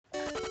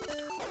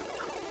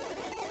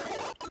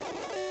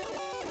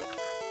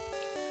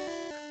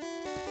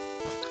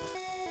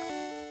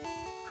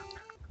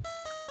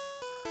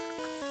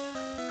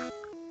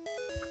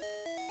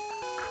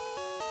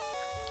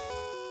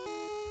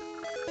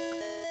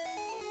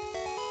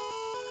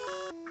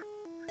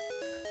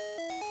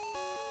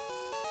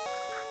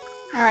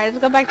Alright,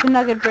 let's go back to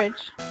Nugget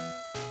Bridge.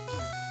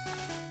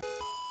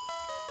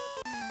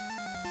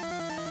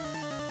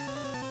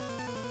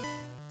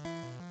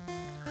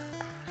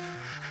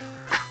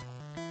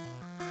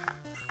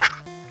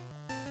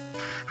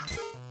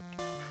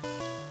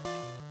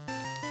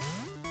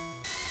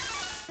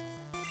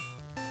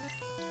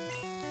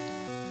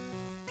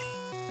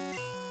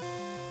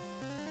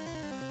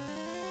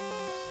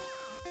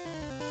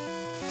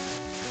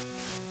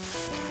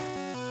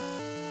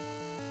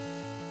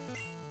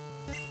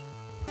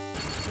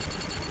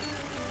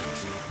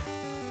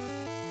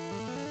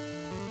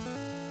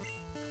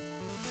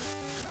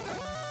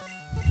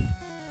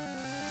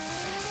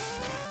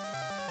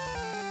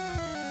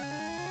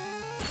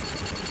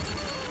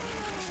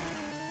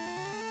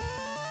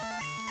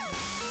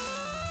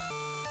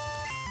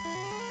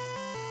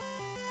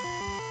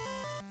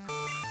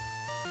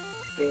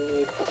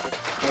 Babe,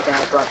 my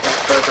dad brought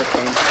that burger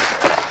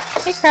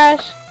thing. Hey,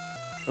 Crash.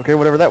 Okay,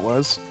 whatever that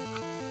was.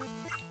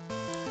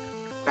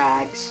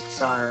 Bags,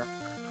 sorry.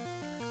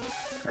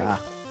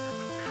 Ah.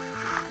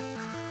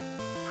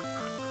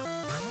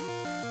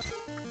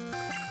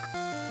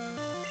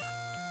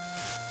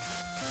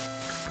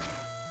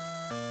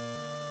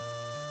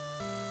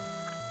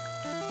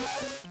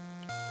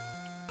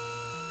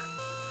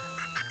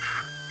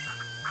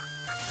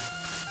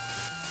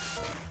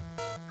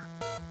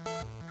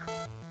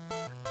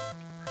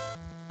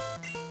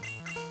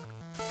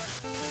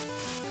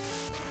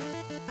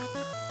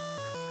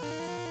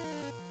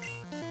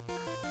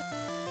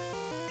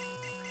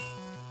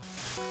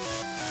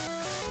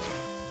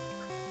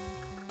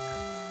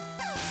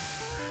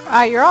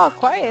 You're all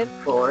quiet.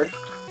 Lord.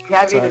 You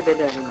haven't even Sorry.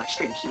 been to any of my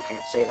streams, so you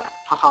can't say that.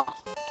 Haha.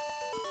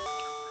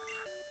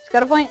 He's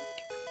got a point.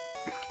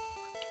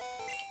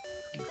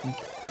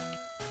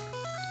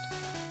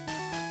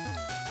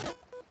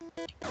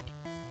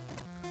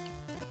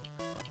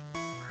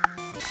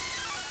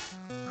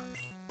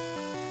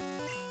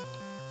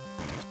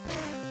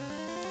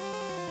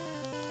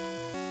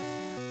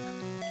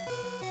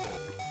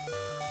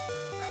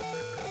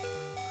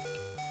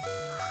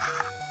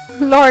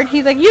 Lord,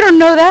 he's like, you don't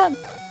know that.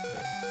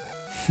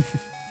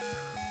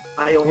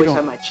 I always don't-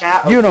 have my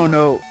chat You open don't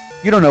know.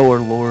 You don't know where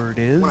Lord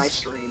is. when I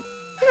stream.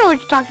 You know what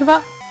you're talking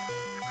about.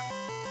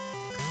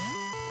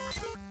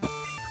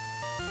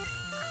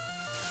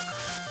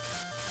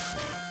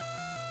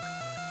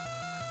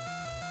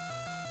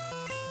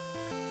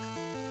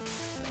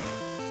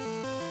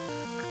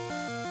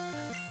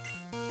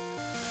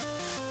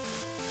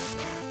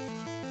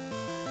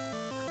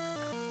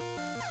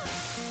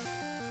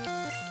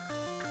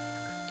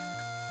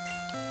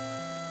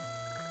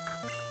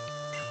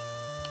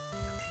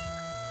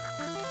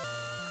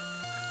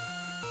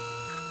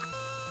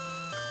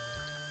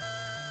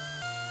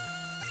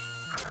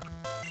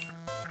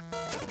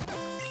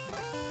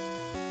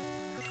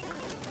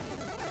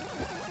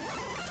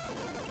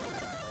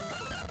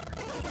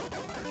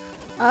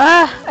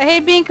 I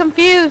hate being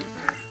confused.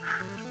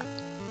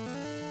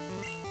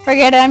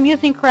 Forget it, I'm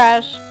using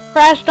Crash.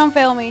 Crash, don't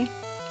fail me.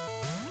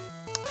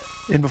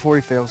 In before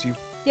he fails you.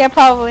 Yeah,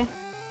 probably.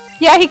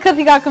 Yeah, because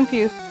he got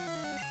confused.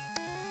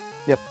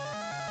 Yep.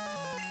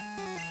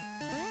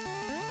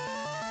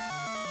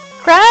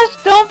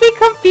 Crash, don't be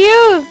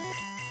confused.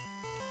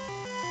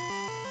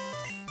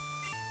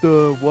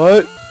 The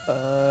what?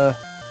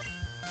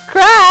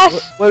 Crash!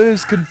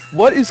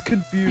 What is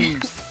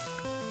confused?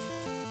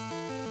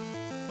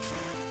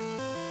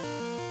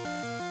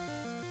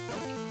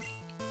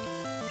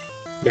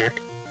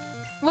 Back.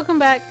 Welcome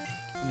back.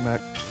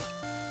 Mac.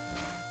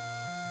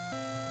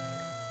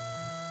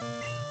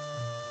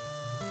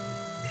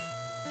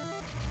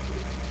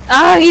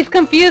 He's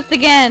confused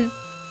again.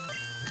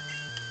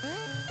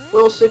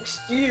 Well,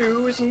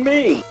 excuse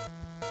me.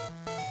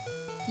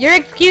 You're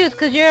excused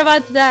because you're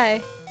about to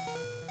die.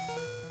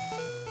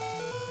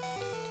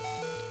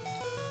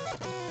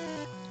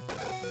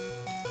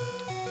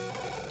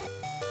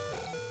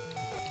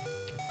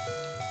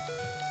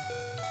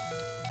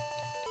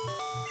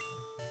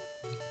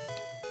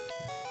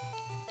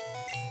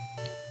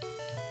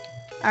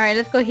 Alright,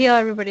 let's go heal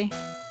everybody.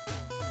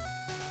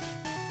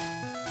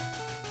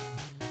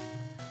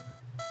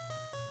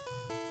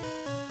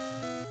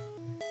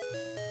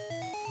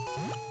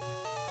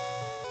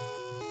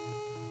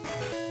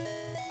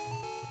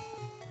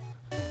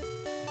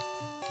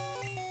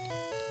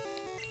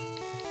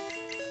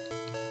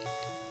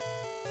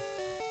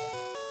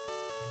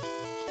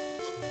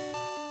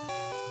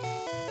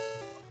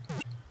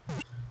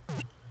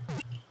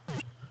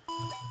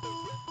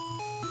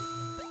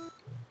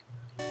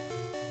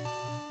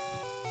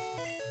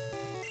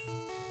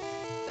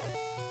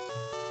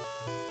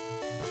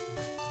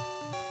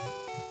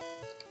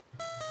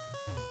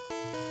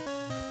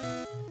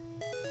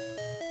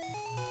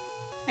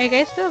 Are you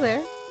guys still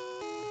there?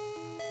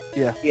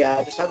 Yeah. Yeah,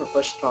 I just have a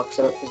push talk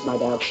set up because my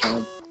dad's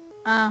home.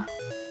 Ah.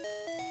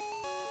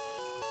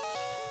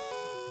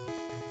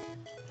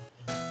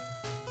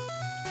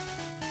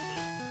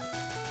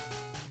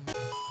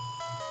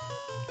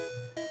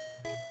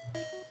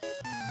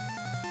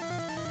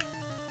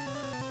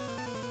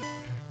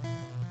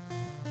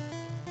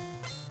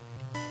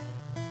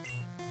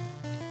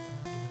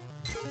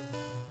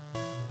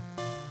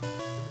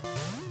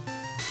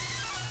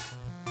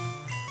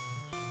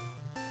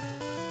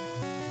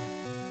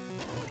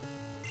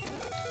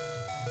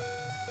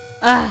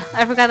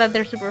 I forgot that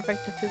they're super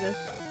effective to this.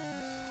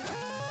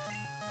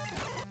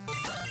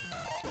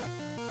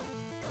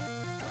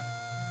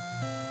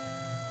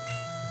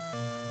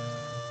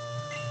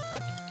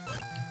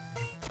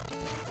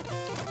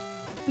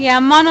 Yeah,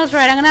 Mono's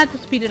right. I'm gonna have to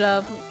speed it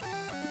up.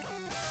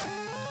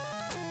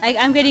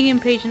 I'm getting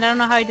impatient. I don't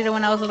know how I did it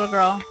when I was a little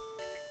girl.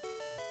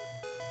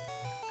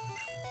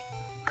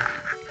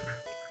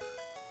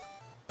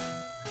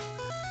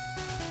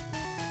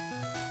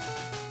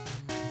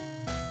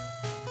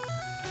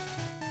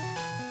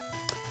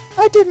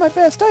 I did my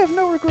best. I have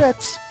no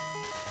regrets.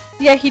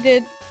 Yeah, he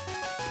did.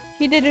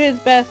 He did his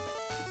best,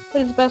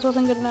 but his best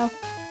wasn't good enough.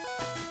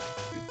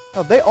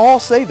 Oh, they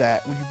all say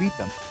that when you beat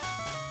them.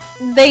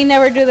 They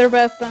never do their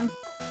best then.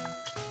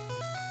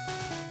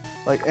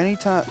 Like,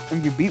 anytime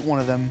you beat one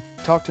of them,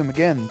 talk to them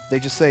again, they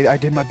just say, I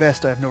did my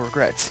best, I have no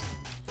regrets.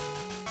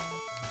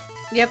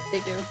 Yep, they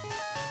do.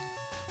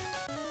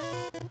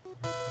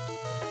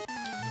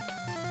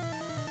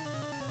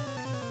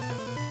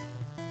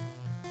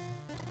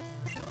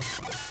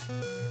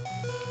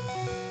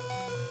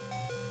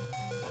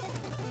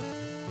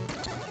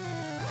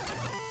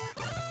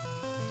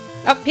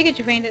 Oh,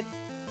 Pikachu fainted.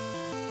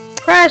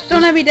 Crash,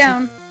 don't let me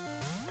down.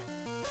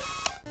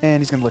 And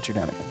he's gonna let you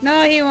down again.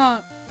 No, he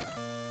won't.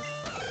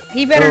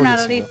 He better Oh, not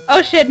yes, at he least.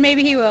 Oh shit,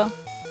 maybe he will.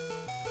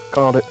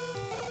 Called it.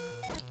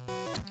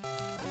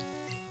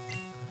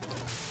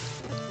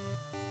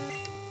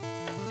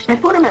 I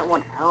put him at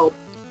 1 health.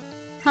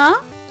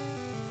 Huh?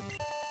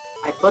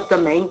 I put the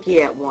main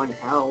key at 1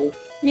 health.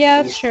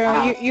 Yeah, that's He's true.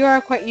 fast. You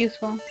are quite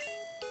useful.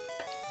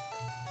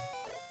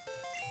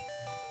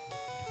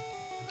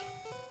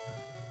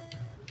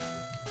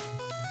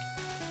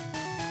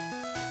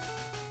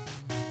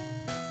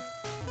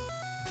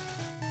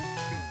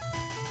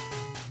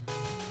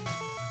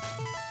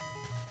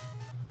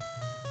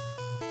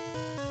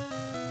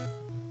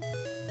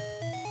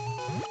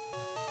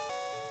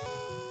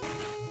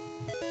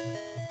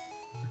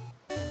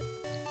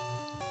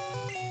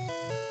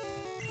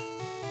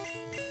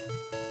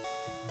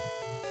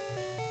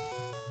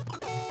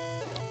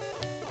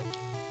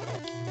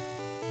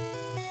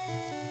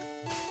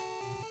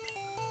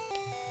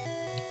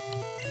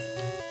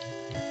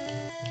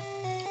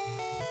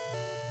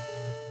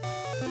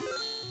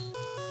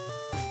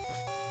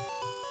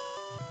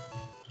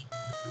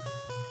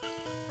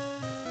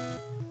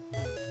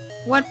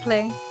 What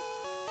play?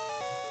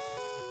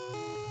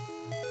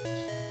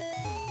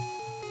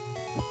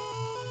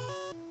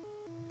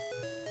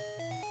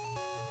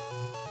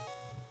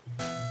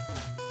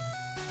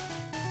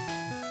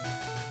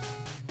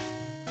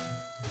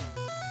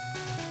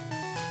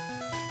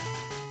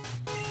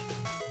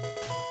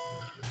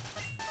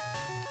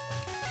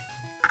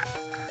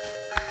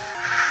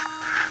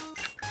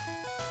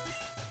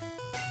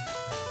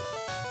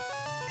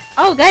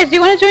 Oh, guys, do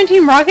you want to join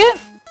Team Rocket?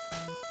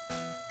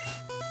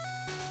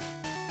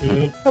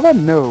 How about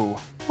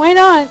no? Why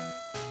not?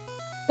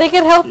 They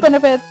get health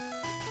benefits.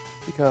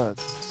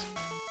 Because...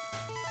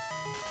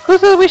 Who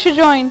says we should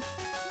join?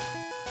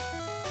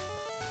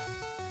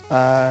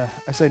 I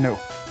say no.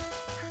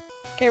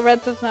 Okay,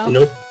 Red says no.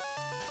 Nope.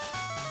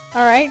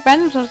 Alright,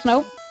 Random says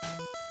nope.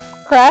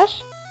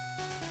 Crash?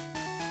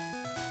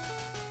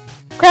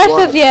 Crash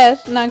What? says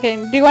yes. No, I'm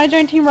kidding. Do you want to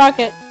join Team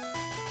Rocket?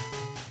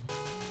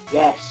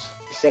 Yes.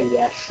 Say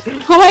yes.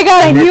 Oh my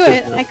god, I And knew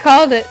this it. is I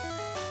called it.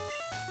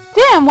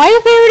 Damn, why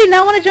does everybody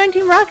not want to join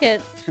Team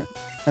Rocket?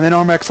 And then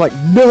Armac's like,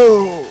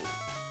 no!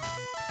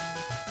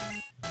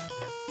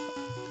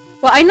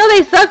 Well, I know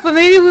they suck, but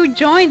maybe if we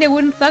joined, they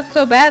wouldn't suck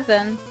so bad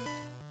then.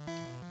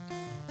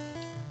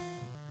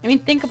 I mean,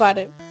 think about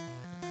it.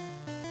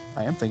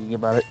 I am thinking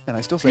about it, and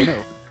I still say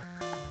no.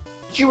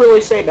 Did you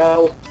really say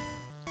no?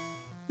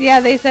 Yeah,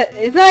 they said...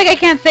 It's not like I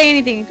can't say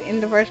anything in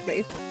the first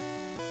place.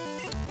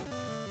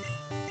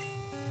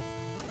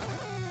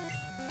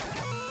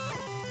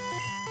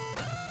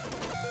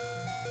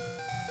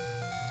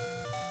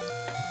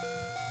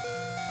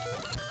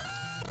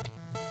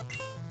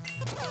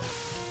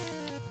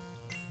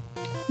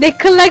 They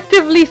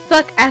collectively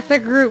suck as a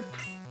group.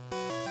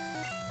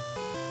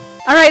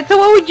 Alright, so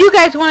what would you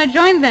guys want to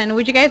join then?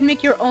 Would you guys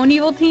make your own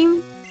evil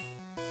team?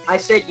 I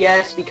said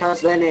yes because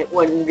then it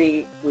wouldn't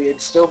be,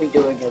 we'd still be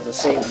doing it the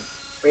same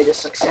rate of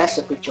success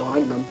if we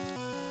joined them.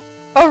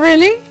 Oh,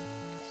 really?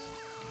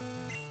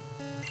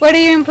 What are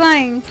you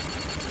implying?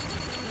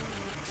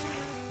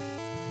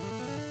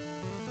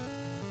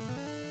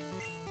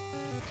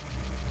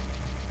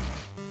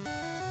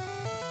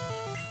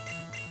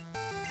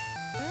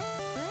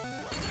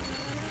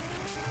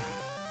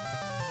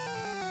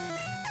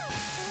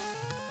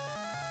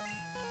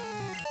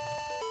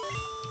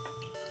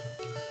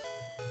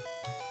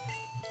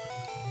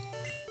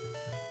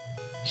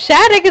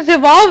 Shattuck is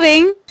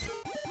evolving!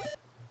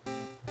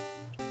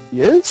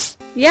 Yes?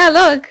 Yeah,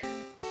 look.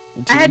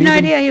 Into I had an no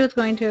even- idea he was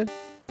going to.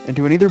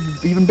 Into an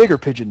even bigger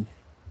pigeon.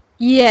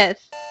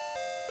 Yes.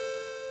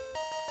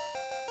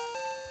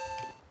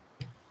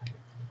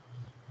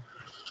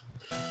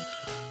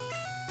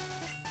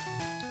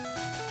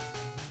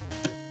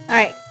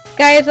 Alright.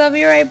 Guys, I'll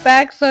be right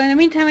back. So in the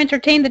meantime,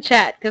 entertain the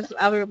chat, because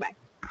I'll be right back.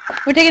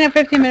 We're taking a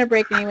 15-minute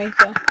break anyway,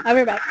 so I'll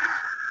be right back.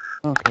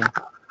 Okay.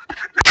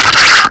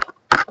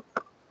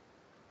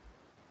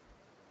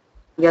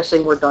 I'm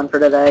guessing we're done for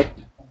today.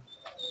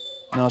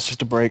 No, it's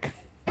just a break.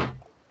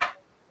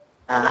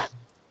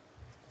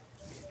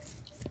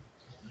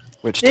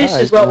 Which This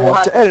Ty's is what gonna we'll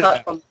have have to to edit cut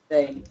out. from the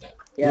thing.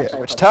 Yeah, Yes, I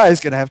which put Ty's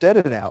gonna have to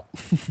edit it out.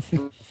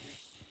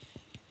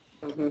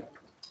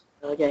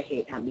 I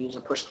hate having to use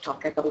a push to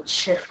talk. I go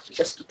shift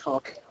just to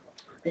talk.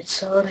 It's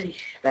so the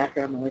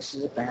background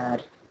noises are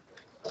bad.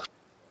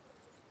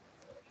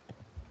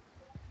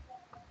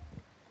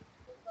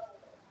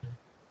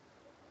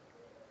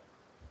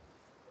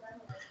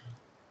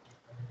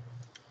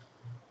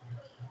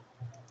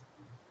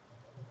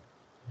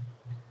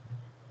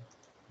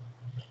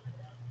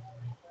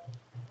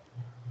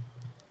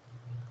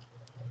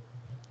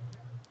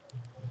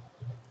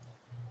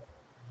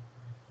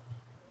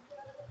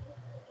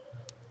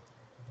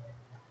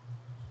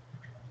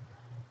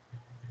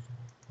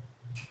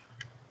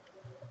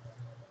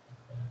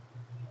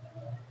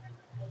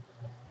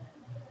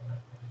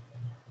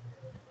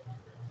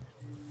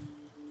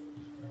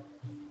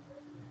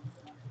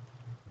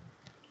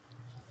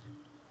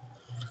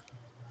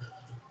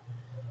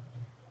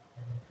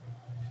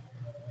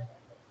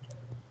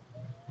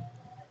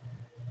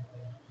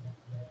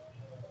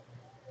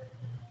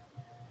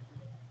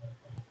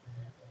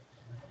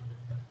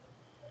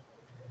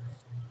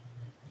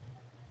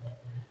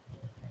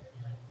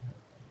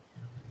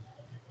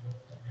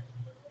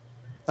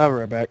 I'll be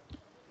right back.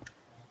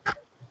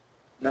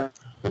 No.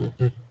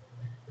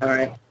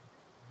 Alright.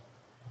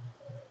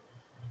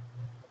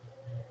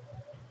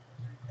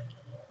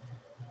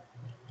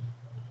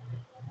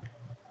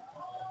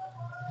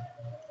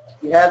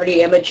 You have any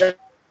image or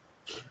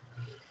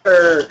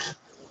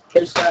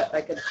kids that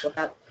I could look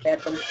at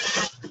them?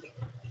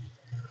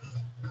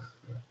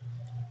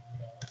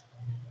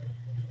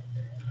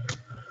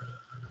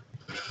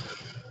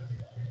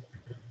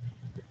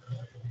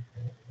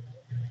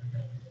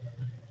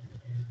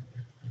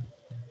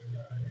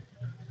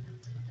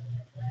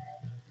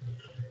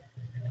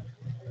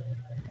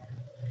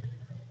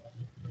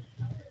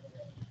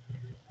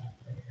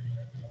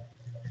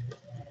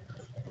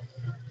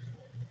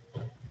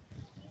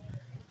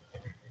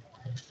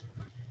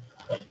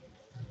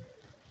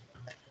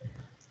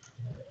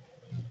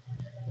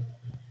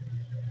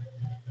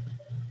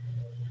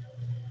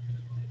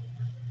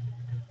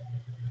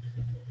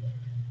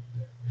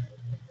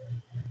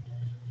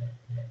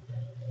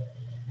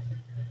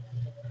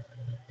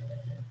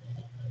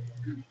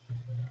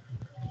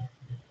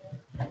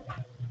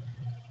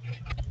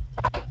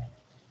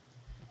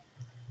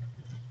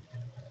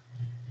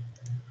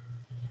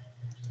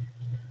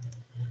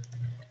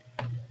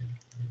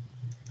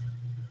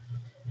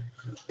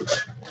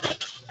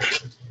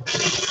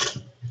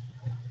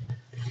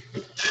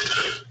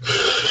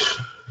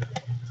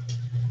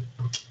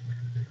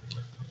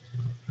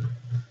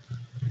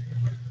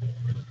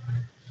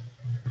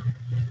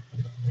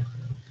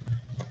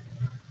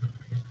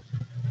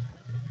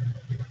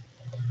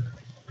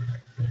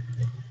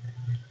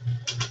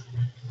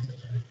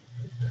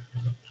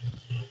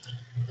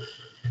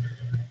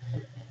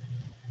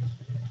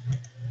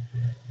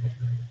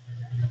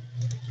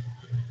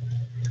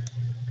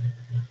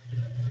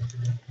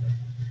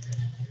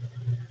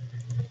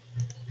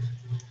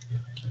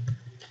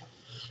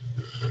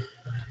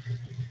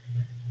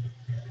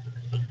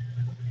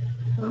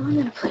 Oh, I'm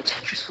gonna play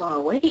Tetris while I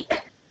wait.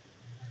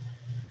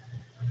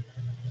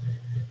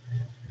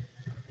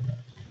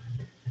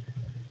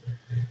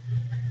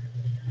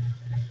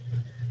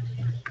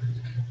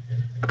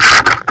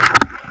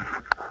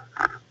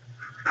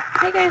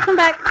 Hey guys, I'm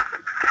back.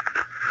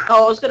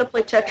 Oh, I was gonna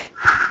play Tetris.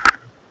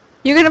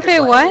 You're gonna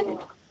play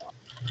what?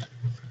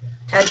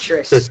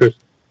 Tetris.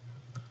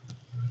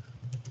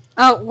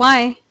 Oh,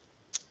 why?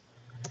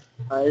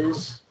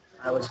 Because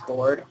I was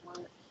bored.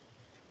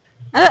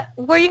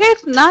 Were you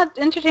guys not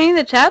entertaining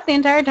the chat the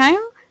entire time?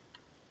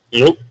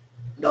 Nope.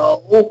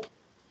 No.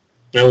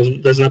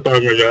 That's not part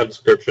of my job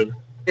description.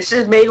 This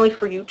is mainly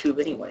for YouTube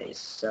anyways,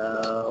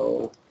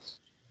 so...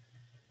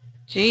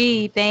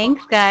 Gee,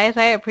 thanks guys.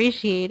 I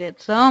appreciate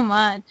it so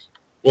much.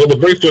 Well, the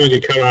break's going to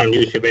get cut out on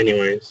YouTube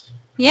anyways.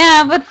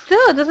 Yeah, but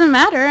still, it doesn't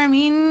matter. I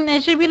mean,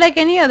 it should be like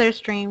any other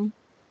stream.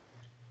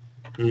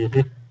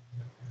 Mm-hmm.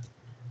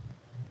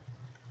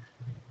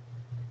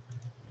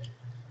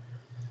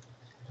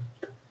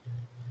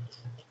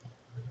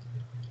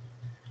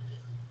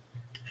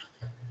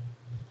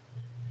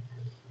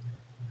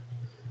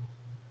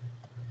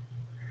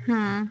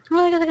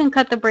 Well, I guess I can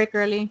cut the break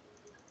early.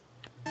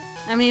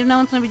 I mean, if no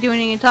one's gonna be doing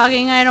any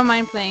talking, I don't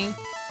mind playing.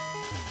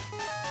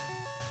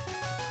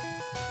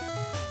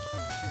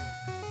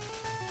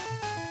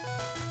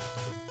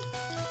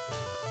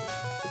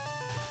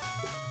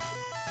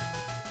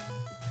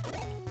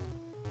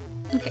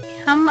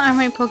 Okay, how are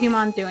my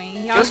Pokemon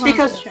doing? Just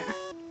because sure.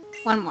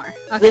 One more.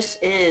 Okay. this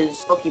is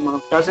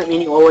Pokemon doesn't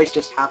mean you always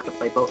just have to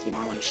play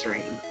Pokemon on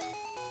stream.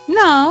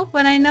 No,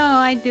 but I know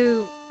I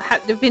do.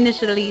 have to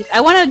finish it at least.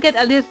 I want to get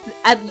at least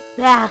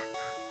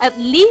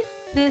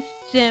this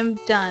gym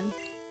done.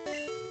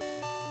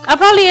 I'll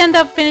probably end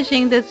up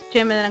finishing this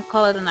gym and then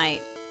call it a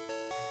night.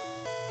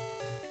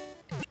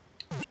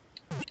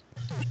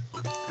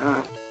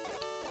 Alright,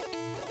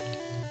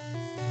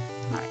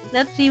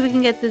 let's see if we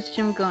can get this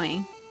gym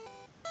going.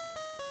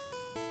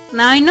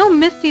 Now I know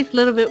Misty's a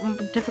little bit more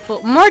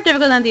difficult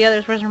than the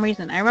others for some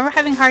reason. I remember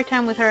having a hard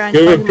time with her on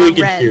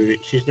Pokemon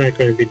Red. She's not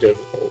going to be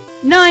difficult.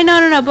 No, I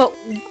know, but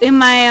in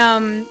my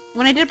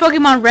when I did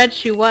Pokemon Red,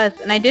 she was,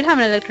 and I did have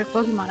an electric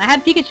Pokemon. I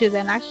had Pikachu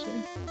then, actually.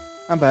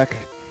 I'm back.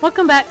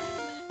 Welcome back.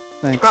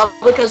 Thanks.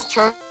 Probably because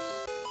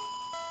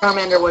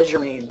Charmander was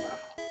your main.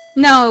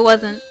 No, it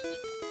wasn't.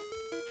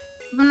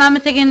 If I'm not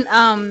mistaken,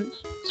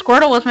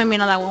 Squirtle was my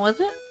main on that one, was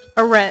it?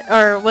 Or Red,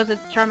 or was it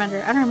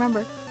Charmander? I don't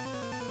remember.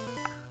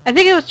 I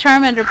think it was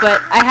Charmander,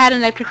 but I had an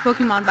electric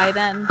Pokemon by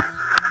then.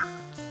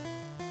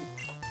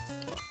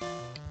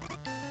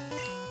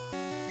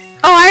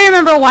 Oh, I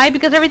remember why,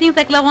 because everything's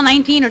like level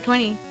 19 or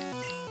 20.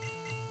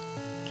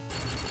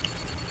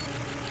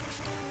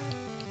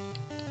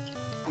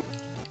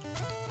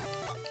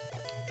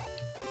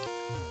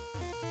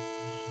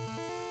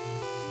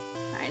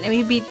 Alright, let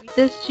me beat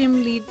this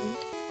gym lead.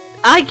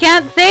 I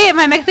can't say it!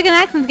 My Mexican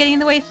accent's getting in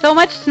the way so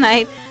much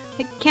tonight.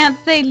 I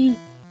can't say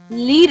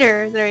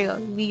leader. There you go,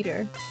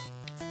 leader.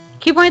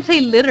 Keep wanting to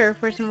say litter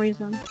for some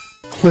reason.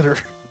 Litter.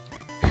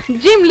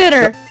 Gym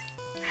litter!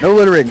 No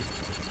littering.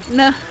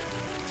 No.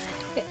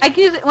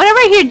 Whenever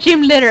I hear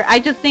gym litter, I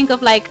just think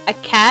of like a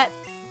cat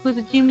who's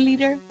a gym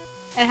leader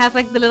and has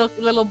like the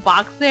little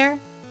box there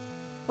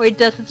where he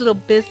does his little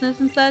business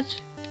and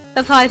such.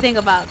 That's all I think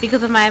about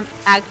because of my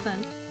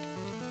accent.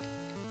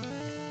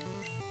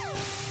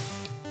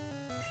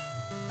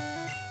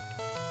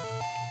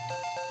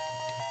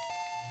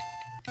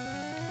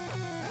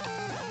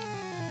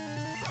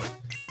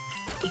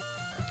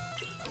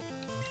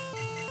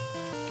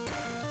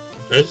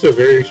 That's a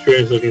very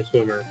strange looking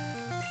swimmer.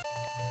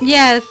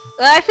 Yes,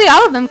 well, actually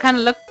all of them kind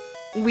of look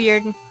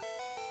weird.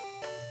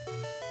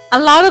 A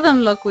lot of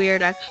them look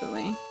weird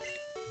actually.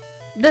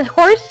 The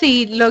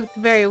horsey looked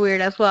very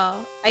weird as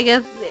well. I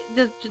guess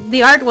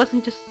the art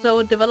wasn't just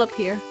so developed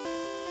here.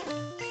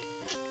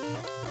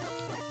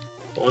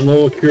 Well,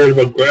 no one cared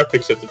about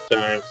graphics at the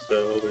time,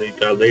 so they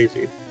got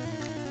lazy.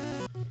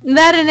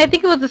 That, and I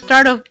think it was the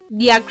start of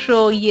the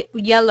actual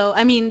yellow,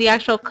 I mean the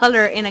actual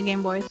color in a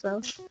Game Boy,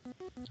 so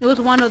it was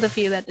one of the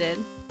few that did,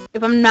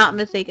 if I'm not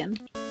mistaken.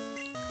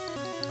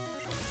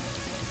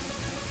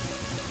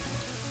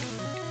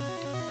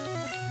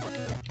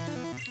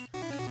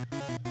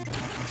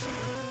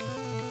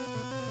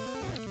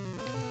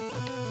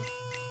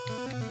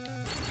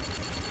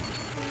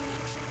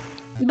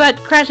 But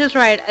Crash is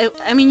right.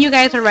 I mean, you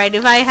guys are right.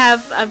 If I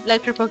have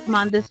electric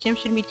Pokemon, this gym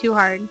shouldn't be too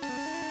hard.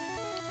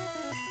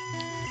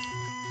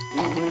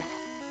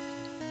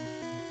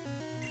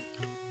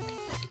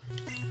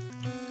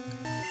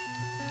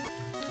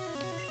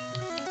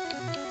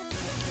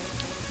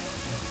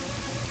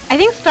 I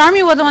think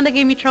Starmie was the one that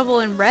gave me trouble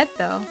in Red,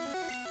 though.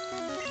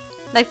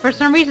 Like, for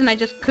some reason, I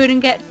just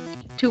couldn't get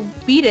to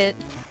beat it.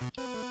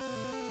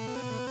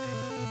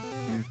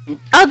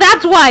 Oh,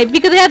 that's why!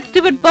 Because it had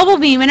stupid Bubble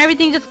Beam and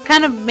everything just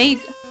kind of made...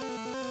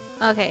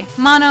 Okay,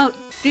 Mono,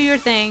 do your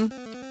thing.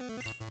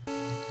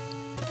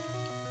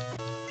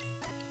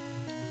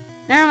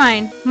 Never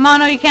mind.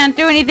 Mono, you can't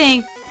do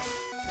anything!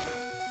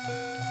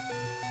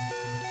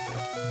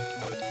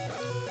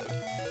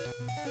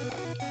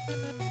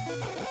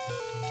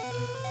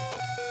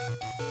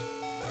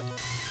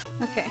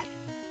 Okay.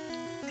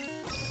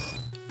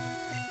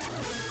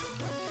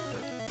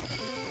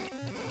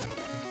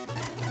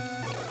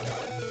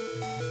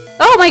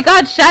 Oh my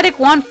god, Shattuck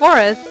won for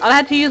us! All I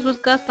had to use was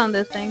Gust on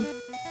this thing.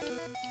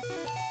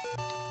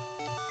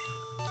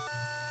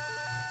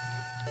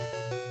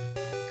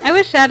 I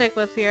wish Shattuck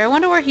was here. I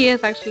wonder where he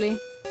is actually.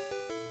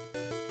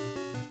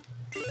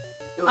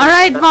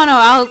 Alright, Mono,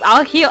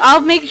 I'll heal.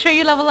 I'll make sure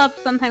you level up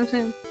sometime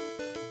soon.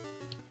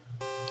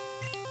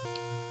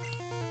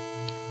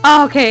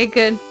 Oh, okay,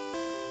 good.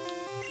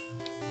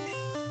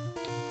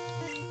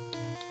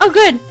 Oh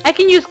good! I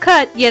can use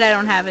Cut, yet I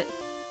don't have it.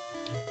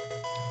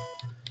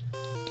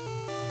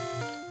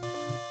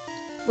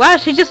 Wow,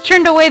 she just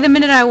turned away the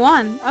minute I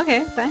won.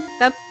 Okay, fine.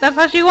 That's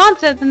how she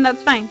wants it, then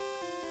that's fine.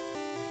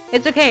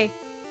 It's okay.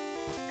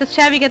 Because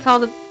Chabby gets all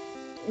the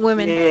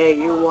women. Yeah,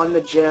 you won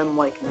the gym,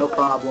 like, no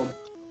problem.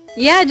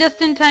 Yeah,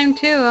 just in time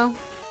too.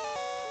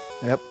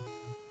 Yep.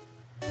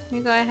 Let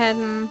me go ahead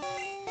and...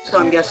 So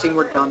I'm guessing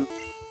we're done.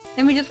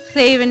 Let me just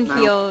save and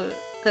heal,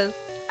 because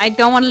I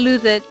don't want to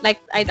lose it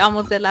like I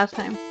almost did last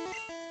time.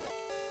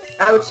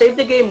 I would save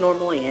the game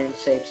normally and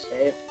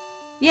save.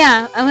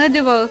 Yeah, I'm gonna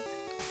do both.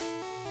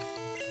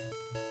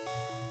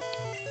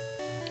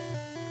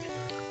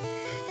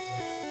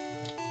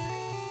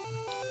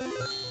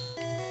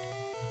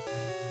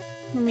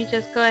 Let me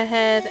just go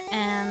ahead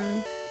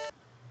and...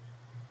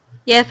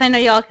 Yes, I know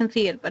y'all can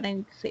see it, but I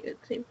need to save it.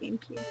 Save game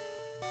key.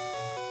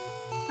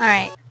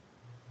 Alright.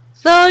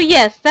 So,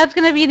 yes, that's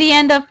gonna be the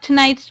end of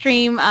tonight's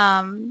stream.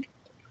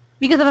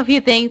 because of a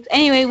few things.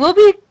 Anyway, we'll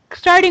be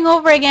starting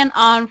over again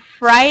on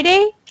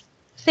Friday,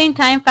 same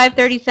time,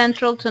 5:30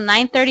 Central to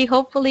 9:30,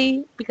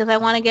 hopefully, because I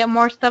want to get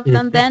more stuff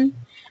done then.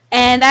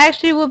 And I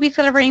actually will be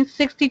celebrating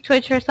 60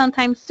 Twitcher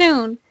sometime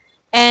soon.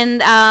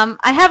 And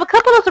I have a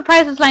couple of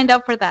surprises lined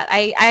up for that.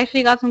 I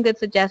actually got some good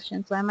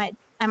suggestions, so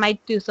I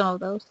might do some of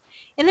those.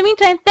 In the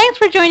meantime, thanks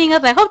for joining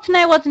us. I hope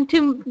tonight wasn't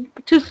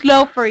too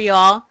slow for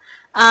y'all.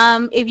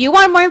 If you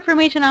want more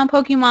information on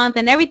Pokemon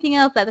and everything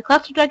else that the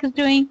Cluster Duck is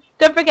doing,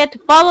 don't forget to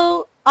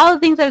follow all the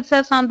things that it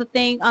says on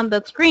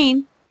the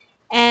screen.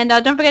 And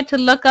don't forget to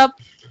look up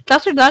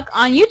Cluster Duck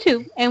on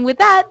YouTube. And with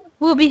that,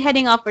 we'll be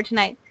heading off for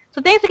tonight.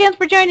 So thanks again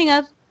for joining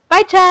us.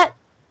 Bye, chat.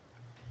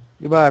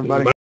 Goodbye, everybody.